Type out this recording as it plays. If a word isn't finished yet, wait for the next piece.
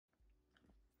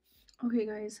Okay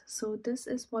guys, so this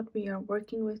is what we are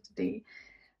working with today.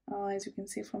 As you can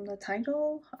see from the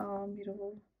title,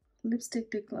 lipstick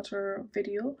declutter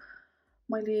video.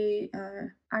 मैले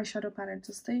eyeshadow palette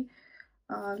जस्तै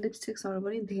लिपस्टिक्सहरू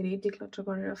पनि धेरै declutter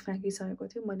गरेर फ्याँकिसकेको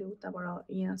थिएँ मैले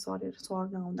उताबाट यहाँ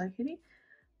सर्न आउँदाखेरि,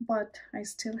 but I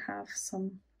still have some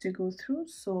to go through.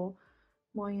 So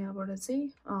म यहाँबाट चाहिँ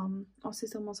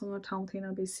अस्तिसम्म मसँग ठाउँ थिएन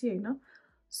बेसी होइन,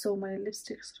 so मैले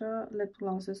लिपस्टिक्स र लिप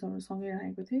ग्लसेसहरू सँगै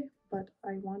राखेको थिएँ, but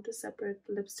I want to separate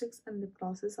lipsticks and lip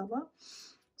glosses अब.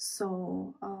 So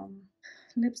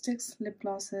lipsticks, lip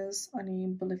glosses अनि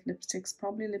bullet lipsticks,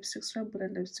 probably lipsticks र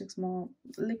bullet lipsticks म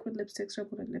liquid lipsticks र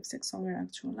bullet lipsticks सँगै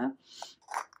राख्छु होला.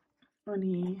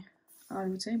 अनि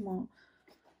अरू चाहिँ म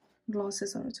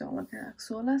ग्लसेसहरू चाहिँ अलग्गै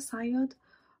राख्छु होला सायद.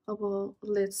 अब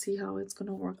let's see how it's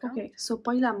gonna work out. Okay, so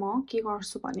पहिला म के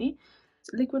गर्छु भने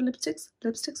liquid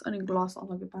lipsticks अनि gloss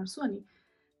अलग्गै पार्छु अनि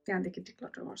त्यहाँदेखि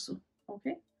declutter गर्छु.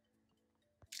 Okay.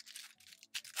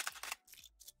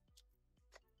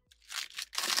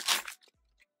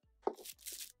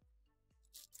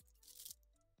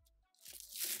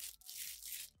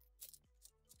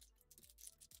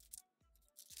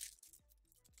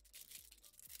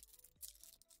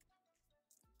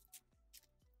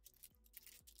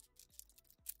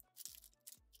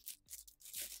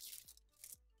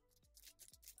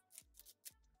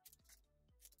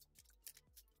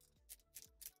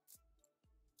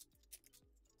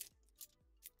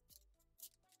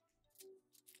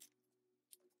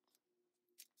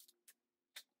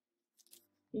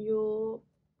 यो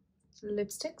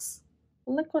लिपस्टिक्स,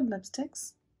 लिक्विड लिपस्टिक्स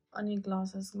अनि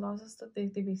ग्लसेस त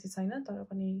त्यति बेसी छैन तर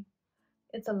पनि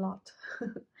इट्स अ लट.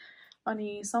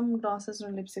 अनि सम ग्लसेस र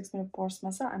लिपस्टिक्स मेरो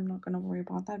पर्समा छ. I'm not gonna worry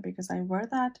about that because I where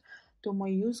that. त्यो म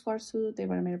युज गर्छु, त्यही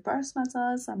भएर मेरो पर्समा छ.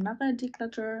 So I'm not gonna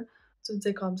declutter. जुन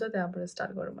चाहिँ कम छ त्यहाँबाट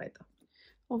स्टार्ट गरौँ है त.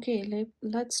 Okay,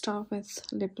 let's start with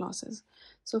lip glosses.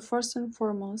 So first and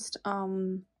foremost,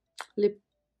 lip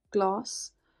gloss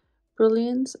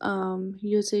Brilliance.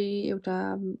 यो चाहिँ एउटा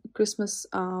क्रिसमस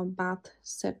बाथ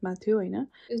सेटमा थियो होइन.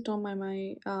 It's done by my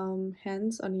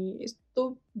hands अनि यस्तो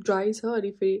ड्राई छ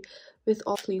अनि फेरि विथ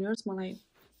अल क्लिनर्स मलाई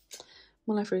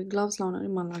फेरि ग्लोभ्स लाउन पनि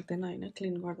मन लाग्दैन होइन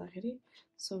क्लिन गर्दाखेरि.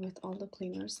 So with all the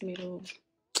cleaners मेरो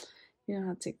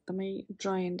हात चाहिँ एकदमै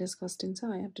ड्राई एन्ड डिस्कस्टिङ छ.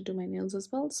 I have to do my nails as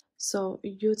well. So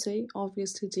यो चाहिँ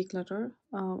obviously declutter.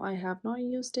 I have not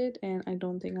used it and I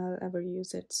don't think I ever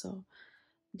use it. So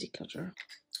declutter.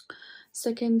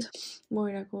 Second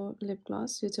मोइराको lip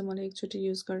gloss. यो चाहिँ मैले एकचोटि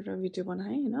use गरेर video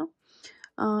बनाएँ होइन.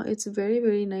 It's very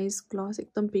very nice gloss.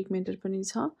 एकदम पिगमेन्टेड पनि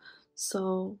छ. So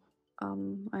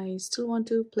I still want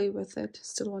to play with it,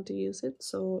 still want to use it.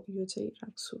 So यो चाहिँ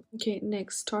राख्छु. Okay,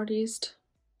 next स्टार्टिस्ट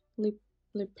lip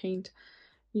pant.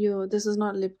 यो this is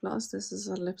not lip gloss, this is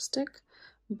a lipstick.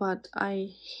 But I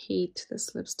hate this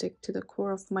lipstick to the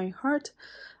core of my heart.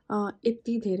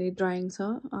 यति धेरै drying छ.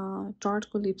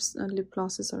 टार्टको lip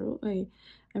ग्लसेसहरू I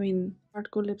mean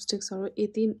टार्टको लिपस्टिक्सहरू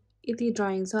यति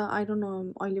drying छ. I don't know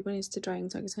अहिले पनि यस्तै drying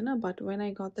छ कि छैन, but when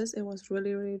I got this it was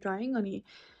really drying अनि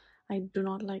I do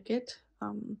not like it.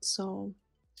 So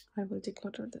I will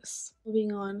declutter this.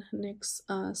 Moving on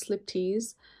next sleep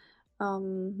टिज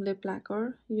lip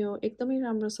ब्ल्याकर. यो एकदमै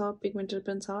राम्रो छ,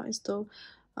 पिगमेन्टेड पनि छ. यस्तो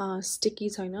sticky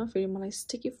छैन. फेरि मलाई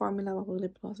sticky formula भएको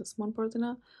lip glosses मन पर्दैन,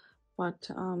 but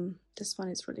this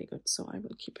one is really good, so I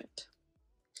will keep it.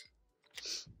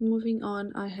 Moving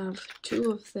on, I have two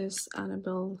of this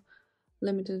Annabelle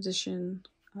limited edition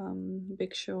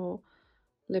Big Show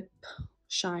lip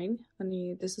shine अनि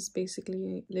this is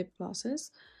basically lip glosses.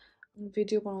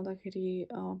 Video बनाउँदाखेरि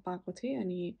पाएको थिएँ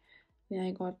अनि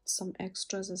I got some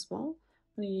extras as well.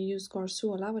 अनि use गर्छु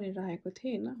होला भनेर राखेको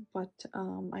थिएँ होइन, but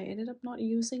I ended up not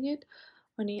using it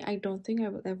अनि I don't think I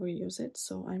will ever use it.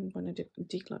 So I am gonna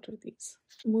declutter this.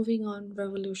 Moving on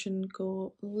रेभोल्युसनको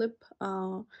lip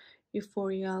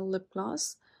euphoria lip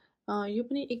gloss. यो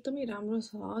पनि एकदमै राम्रो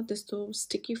छ. त्यस्तो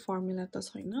स्टिकी फर्मुला त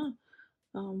छैन.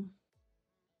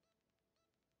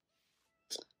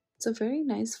 It's a very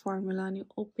nice formula अनि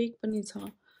ओपेक पनि छ.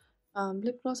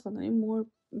 लिप ग्लस भन्दा पनि मोर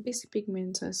बेसी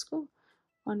पिगमेन्ट छ यसको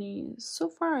अनि so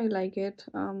far I like it.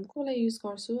 कसलाई युज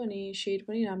गर्छु अनि सेड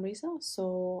पनि राम्रै छ. So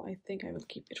I think I will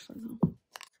keep it for now.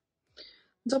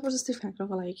 जबरजस्ती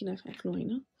फ्याँक्नको लागि किन फ्याँक्नु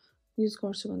होइन, युज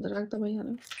गर्छु भन्दा राख्दा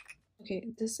भइहाल्यो. Okay,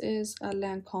 this is a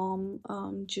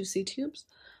ल्यान्कम Jussi tubes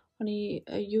अनि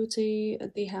यो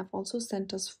चाहिँ they have also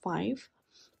saint us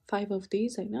 5 of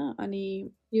these होइन. अनि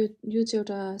यो चाहिँ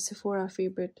एउटा सेफोरा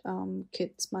फेभरेट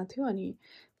किट्समा थियो अनि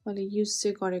मैले युज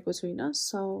चाहिँ गरेको छुइनँ.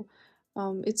 So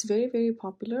it's very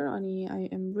popular and I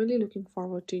am really looking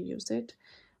forward to use it.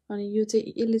 अनि यो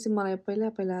चाहिँ यसले चाहिँ मलाई पहिला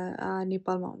पहिला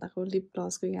नेपालमा हुँदाको लिप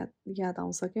ग्लसको याद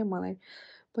आउँछ क्या मलाई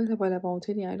पहिला पहिला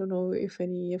पाउँथेँ नि I don't know if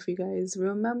any if you guys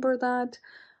remember that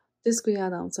त्यसको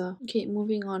याद आउँछ ओके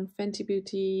मुभिङ अन फेन्टी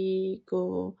ब्युटीको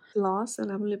ग्लस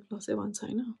यसलाई पनि लिप ग्लसै भन्छ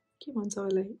होइन के भन्छ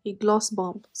यसलाई ए gloss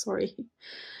bomb sorry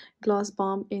gloss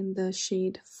bomb in the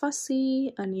shed फसी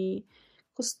अनि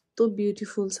कस्तो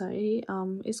ब्युटिफुल छ है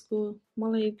यसको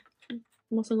मलाई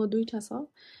मसँग दुईवटा छ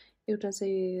एउटा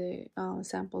चाहिँ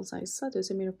स्याम्पल साइज छ त्यो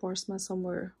चाहिँ मेरो पर्समा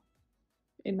समवेयर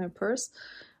इन माई पर्स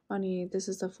अनि this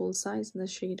is the full size in the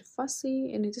shed फसी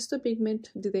अनि त्यस्तो पिगमेन्ट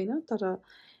दिँदैन तर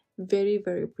भेरी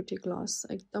भेरी प्रिटी ग्लस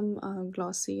एकदम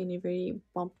ग्लसी अनि भेरी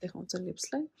बम्प देखाउँछ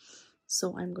लिप्सलाई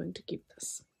so I am going to keep this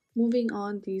moving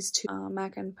on these two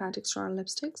MAC and प्याट extra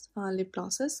lipsticks lip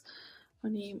ग्लसेस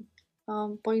अनि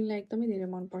पहिला एकदमै धेरै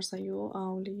मनपर्छ यो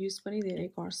उसले युज पनि धेरै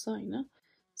गर्छ होइन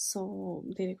सो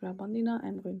धेरै कुरा भन्दिनँ आइ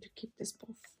am going to keep this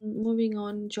both moving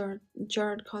on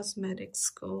GERD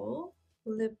कस्मेटिक्सको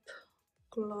lip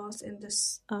gloss in this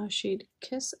shed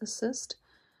kiss assist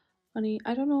अनि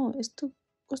आई डोन्ट नो यस्तो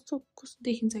कस्तो कस्तो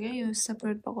देखिन्छ क्या यो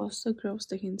सेपरेट भएको जस्तो ग्रोस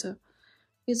देखिन्छ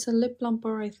it's a lip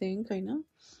plumper I think होइन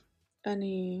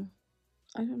अनि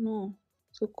आई डोन्ट नो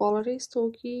सो कलरै यस्तो हो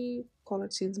कि कलर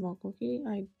चेन्ज भएको कि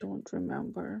I don't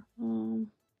remember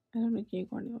I don't know के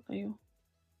गर्ने होला यो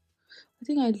I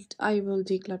think I will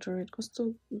declutter it. Kosto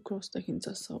gross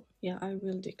देखिन्छ so yeah I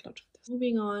will declutter this.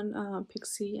 Moving on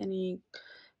Pixie अनि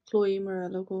Chloe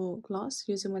Morello gloss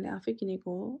यो चाहिँ मैले आफै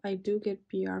किनेको हो. I do get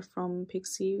PR from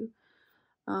Pixie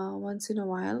once in a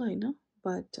while होइन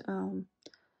but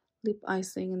lip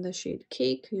icing in the shade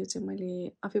Cake यो चाहिँ मैले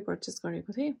आफै purchase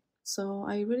गरेको थिएँ. So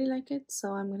I really like it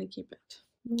so I'm gonna keep it.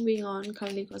 Moving on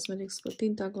Kylie Cosmetics को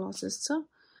तीनटा glosses छ.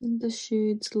 In the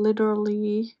shades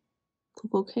literally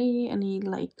Coco अनि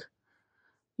लाइक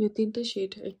यो तीनटै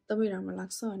सेड एकदमै राम्रो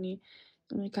लाग्छ अनि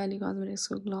Kylie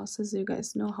Cosmeticsको ग्लसेस you guys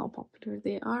know how popular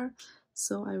they are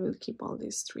so I will keep all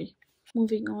these three.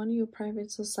 Moving on यो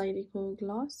Private Societyको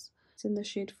gloss it's in the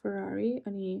shade Ferrari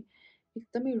अनि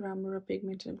एकदमै राम्रो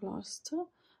पिगमेन्टेड ग्लस छ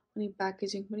अनि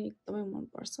प्याकेजिङ पनि एकदमै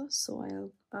मनपर्छ so I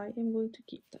am going to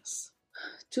keep this.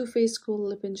 Too Faced को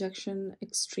लिप इन्जेक्सन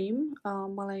एक्सट्रिम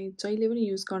मलाई जहिले पनि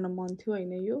युज गर्न मन थियो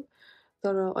होइन यो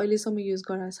तर अहिलेसम्म युज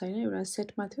गरेको छैन एउटा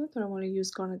सेटमा थियो तर मैले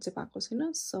युज गर्न चाहिँ पाएको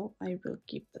छैन so I will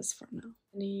keep this for now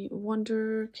अनि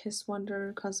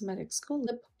वन्डर कस्मेटिक्सको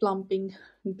लिप प्लम्पिङ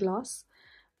ग्लस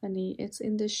अनि इट्स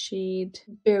इन द सेड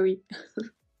बेरी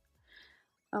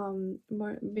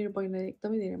मेरो बहिनीलाई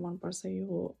एकदमै धेरै मनपर्छ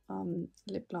यो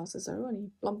लिप ग्लसेसहरू अनि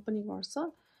प्लम्प पनि गर्छ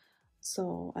so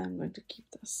I am going to keep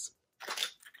this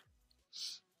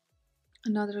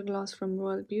another gloss from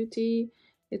Royal Beauty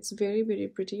it's very very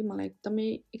pretty मलाई एकदमै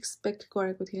एक्सपेक्ट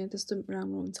गरेको थिएन त्यस्तो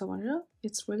राम्रो हुन्छ भनेर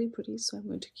it's really pretty so I'm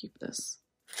going to keep this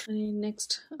अनि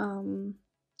next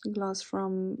gloss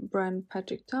from brand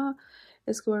Patrickta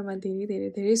यसको बारेमा धेरै धेरै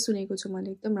धेरै सुनेको छु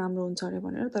मैले एकदम राम्रो हुन्छ अरे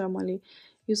भनेर तर मैले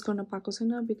युज गर्न पाएको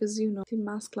छैन बिकज यु नो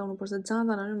मास्क लाउनु पर्छ जहाँ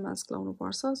जाँदा पनि मास्क लाउनु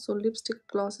पर्छ सो लिपस्टिक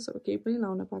ग्लसेसहरू केही पनि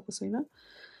लाउन पाएको छैन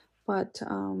but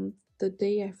the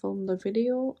day I filmed the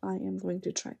video I am going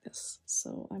to try this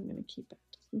so I'm going to keep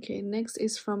it. Okay, next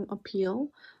is from Appeal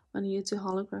and it's a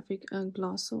holographic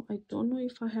gloss so I don't know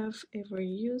if I have ever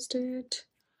used it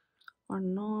or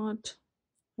not.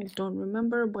 I don't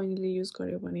remember Boinile use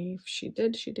garyo bhane if she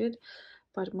did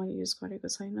but मैले use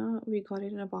गरेको छैन. We got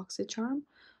it in a boxy charm.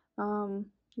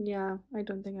 Yeah, I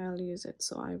don't think I'll use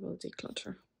it so I will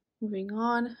declutter. Moving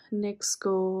on, next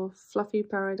go Fluffy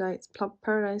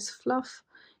Paradise Fluff.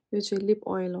 यो चाहिँ lip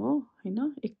oil हो हैन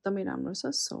एकदमै राम्रो छ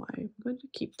so I'm going to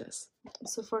keep this.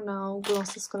 So for now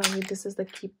glosses को लागि this is the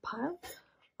keep pile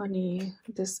अनि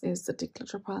this is the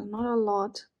declutter pile. Not a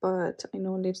lot but I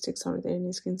know lipsticks are there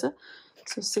निस्किन्छ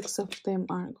so 6 of them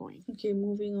are going. Okay,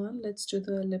 moving on, let's do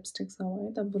the lipsticks now.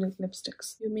 The bullet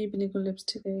lipsticks. यो Maybelline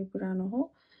lipstick पुरानो हो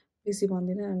बेसी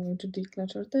भन्दिनँ. I'm going to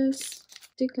declutter this.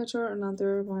 Declutter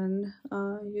another one.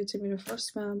 यो चाहिँ मेरो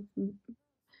फर्स्टमा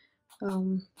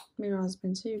मेरो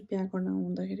हस्बेन्ड चाहिँ बिहा गर्न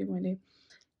आउँदाखेरि मैले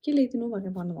के ल्याइदिनु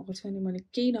भनेर भन्नुभएको थियो अनि मैले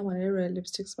केही नभनेर रेड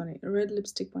लिपस्टिक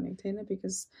भनेको थिएँ होइन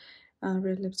बिकज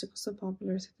रेड लिपस्टिक कस्तो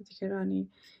पपुलर थियो त्यतिखेर अनि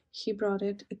ही ब्रट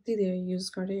इट यति धेरै युज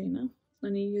गरेँ होइन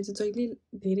अनि यो चाहिँ जहिले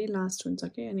धेरै लास्ट हुन्छ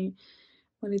कि अनि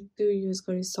मैले त्यो युज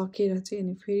गरिसकेर चाहिँ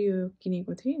अनि फेरि यो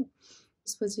किनेको थिएँ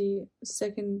त्यसपछि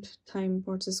सेकेन्ड टाइम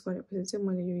पर्चेस गरेपछि चाहिँ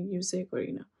मैले यो युजै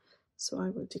गरिनँ so I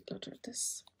will declutter this.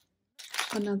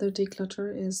 Another declutter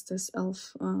is this e.l.f.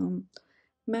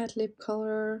 Matte lip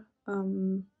color.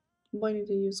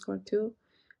 बहिनीले युज गर्थ्यो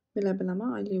बेला बेलामा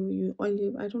अहिले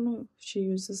I don't know if she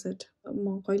uses it.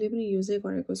 म कहिले पनि युजै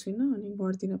गरेको छुइनँ अनि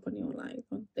गर्दिनँ पनि होला I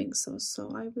don't think so. So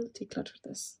I will declutter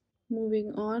this.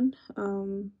 Moving on,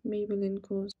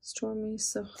 Maybellineको Stormy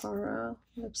Sahara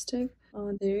lipstick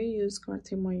धेरै युज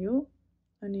गर्थेँ म यो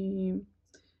अनि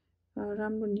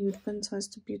राम्रो न्युड पनि छ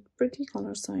यस्तो प्रिटी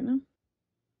कलर छ हैन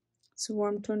it's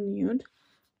warm tone nude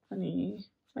अनि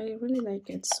I really like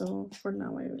it so for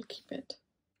now I will keep it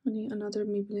अनि another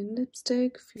Maybelline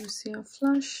lipstick Fuchsia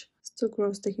Flush still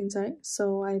gross देखिन्छ है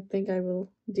so I think I will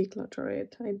declutter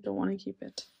it I don't want to keep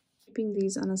it keeping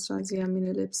these Anastasia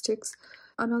mini lipsticks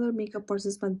another makeup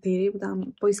purchase मा धेरै दाम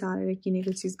पैसा हालेर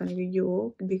किनेको चीज भनेको यो हो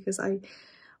because I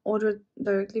ordered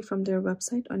directly from their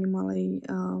website अनि मलाई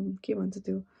के भन्छ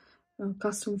त्यो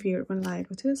custom fear पनि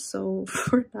लागेको थियो so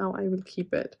for now I will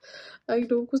keep it I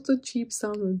know कस्तो cheap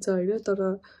sound हुन्छ हैन तर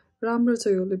राम्रो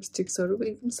छ यो लिपस्टिक्सहरु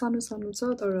एकदम सानो सानो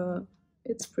छ तर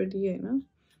it's pretty हैन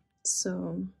so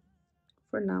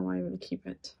for now I will keep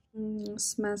it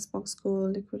Smashbox को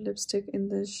liquid lipstick in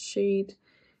the shade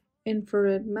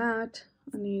infrared matte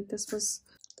अनि this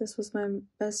was my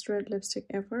best red lipstick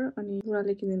ever अनि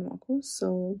बुढाले किनिदिनु भएको so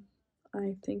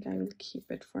I think I will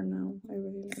keep it for now I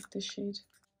really like this shade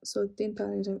so तीनटा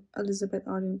Elizabeth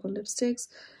Arden को lipsticks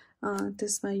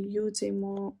त्यसमा यो चाहिँ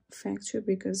म फ्याँक्छु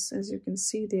because as you can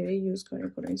see धेरै युज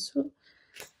गरेको रहेछु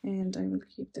and I will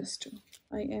keep this too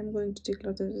I am going to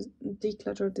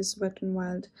declutter this Wet n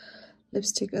Wild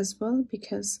lipstick as well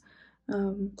because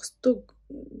कस्तो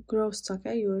gross छ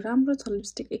क्या यो राम्रो छ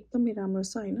लिपस्टिक एकदमै राम्रो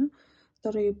छ हैन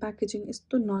तर यो प्याकेजिङ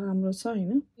यस्तो नराम्रो छ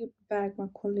हैन यो ब्यागमा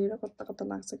खोलेर कता कता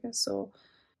लाग्छ क्या so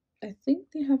I think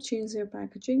they have changed their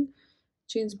packaging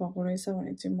change भएको रहेछ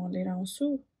भने चाहिँ म लिएर आउँछु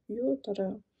यो तर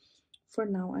for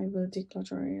now I will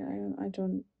declutter it I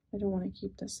don't want to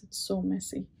keep this it's so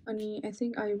messy अनि I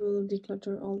think I will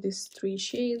declutter all these 3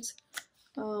 shades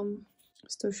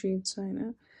so shades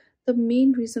हैन the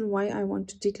main reason why I want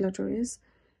to declutter is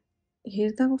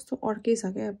हेर्दा कस्तो अर्कै छ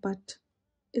क्या but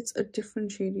it's a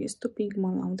different shade यस्तो pink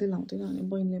म लाउँदैन अनि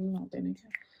बहिनीले पनि लाउँदैन क्या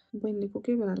बहिनीले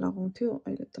कोही बेला लगाउँथ्यो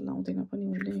अहिले त लाउँदैन पनि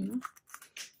उले हैन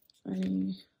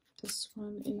अनि this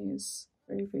one is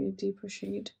very deeper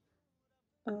shade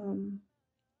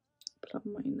Plum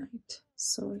My Night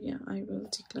so yeah I will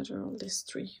declutter all these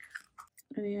 3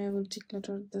 and I will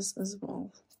declutter this as well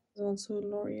there's also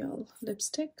L'Oreal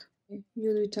lipstick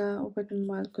यो दुईटा Wet n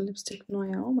Wild को lipstick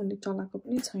नयाँ हो मैले चलाएको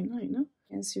पनि छैन हैन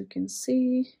as you can see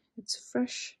it's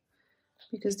fresh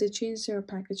because they changed their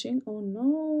packaging oh no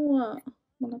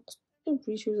मलाई कस्तो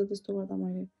रिस उठ्छ त्यस्तो गर्दा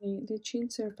मैले they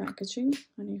changed their packaging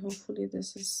and hopefully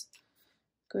this is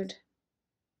good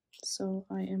so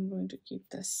I am going to keep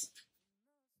this